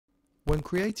When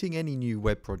creating any new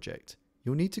web project,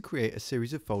 you'll need to create a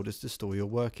series of folders to store your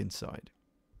work inside.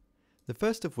 The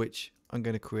first of which I'm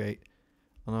going to create,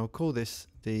 and I'll call this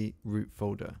the root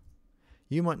folder.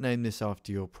 You might name this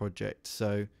after your project,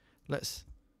 so let's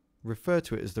refer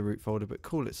to it as the root folder, but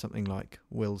call it something like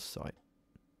Will's site.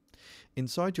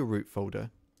 Inside your root folder,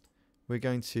 we're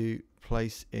going to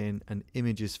place in an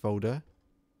images folder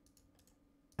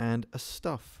and a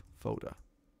stuff folder.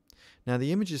 Now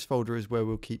the images folder is where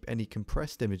we'll keep any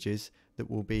compressed images that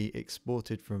will be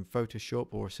exported from Photoshop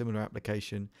or a similar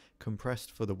application compressed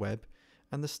for the web,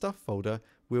 and the stuff folder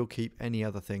will keep any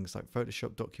other things like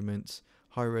Photoshop documents,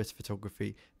 high-res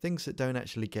photography, things that don't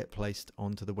actually get placed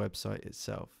onto the website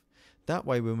itself. That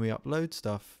way when we upload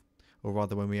stuff, or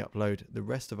rather when we upload the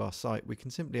rest of our site, we can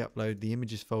simply upload the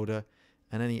images folder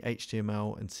and any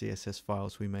HTML and CSS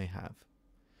files we may have.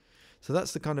 So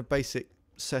that's the kind of basic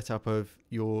setup of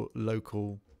your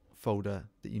local folder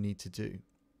that you need to do.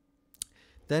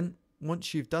 Then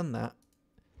once you've done that,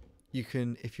 you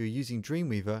can, if you're using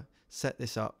Dreamweaver, set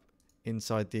this up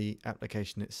inside the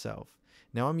application itself.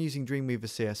 Now I'm using Dreamweaver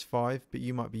CS5, but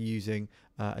you might be using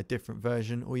a different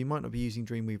version, or you might not be using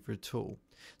Dreamweaver at all.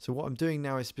 So what I'm doing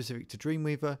now is specific to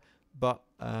Dreamweaver, but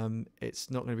it's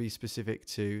not going to be specific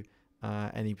to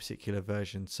any particular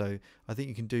version. So I think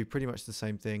you can do pretty much the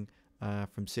same thing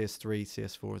from CS3,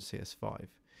 CS4 and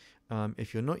CS5.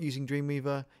 If you're not using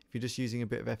Dreamweaver, if you're just using a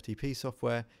bit of FTP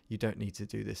software, you don't need to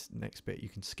do this next bit. You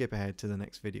can skip ahead to the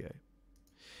next video.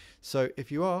 So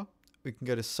if you are, we can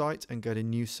go to Site and go to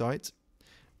New Site,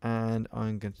 and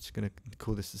I'm just going to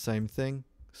call this the same thing.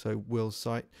 So Will's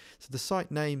site. So the site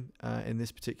name in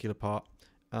this particular part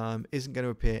isn't going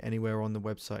to appear anywhere on the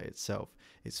website itself.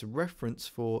 It's a reference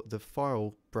for the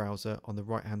file browser on the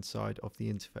right hand side of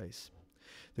the interface.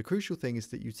 The crucial thing is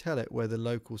that you tell it where the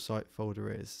local site folder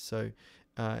is. So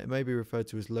it may be referred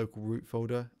to as local root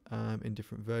folder in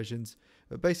different versions,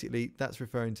 but basically that's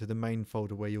referring to the main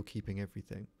folder where you're keeping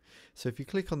everything. So if you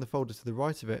click on the folder to the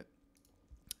right of it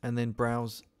and then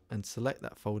browse and select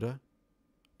that folder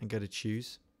and go to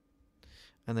choose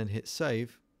and then hit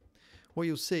save, what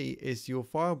you'll see is your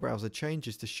file browser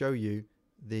changes to show you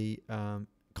the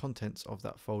contents of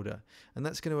that folder, and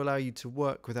that's going to allow you to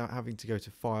work without having to go to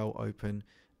file, open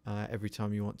every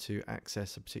time you want to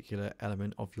access a particular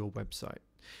element of your website.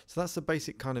 So that's the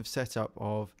basic kind of setup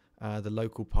of the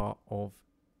local part of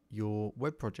your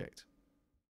web project.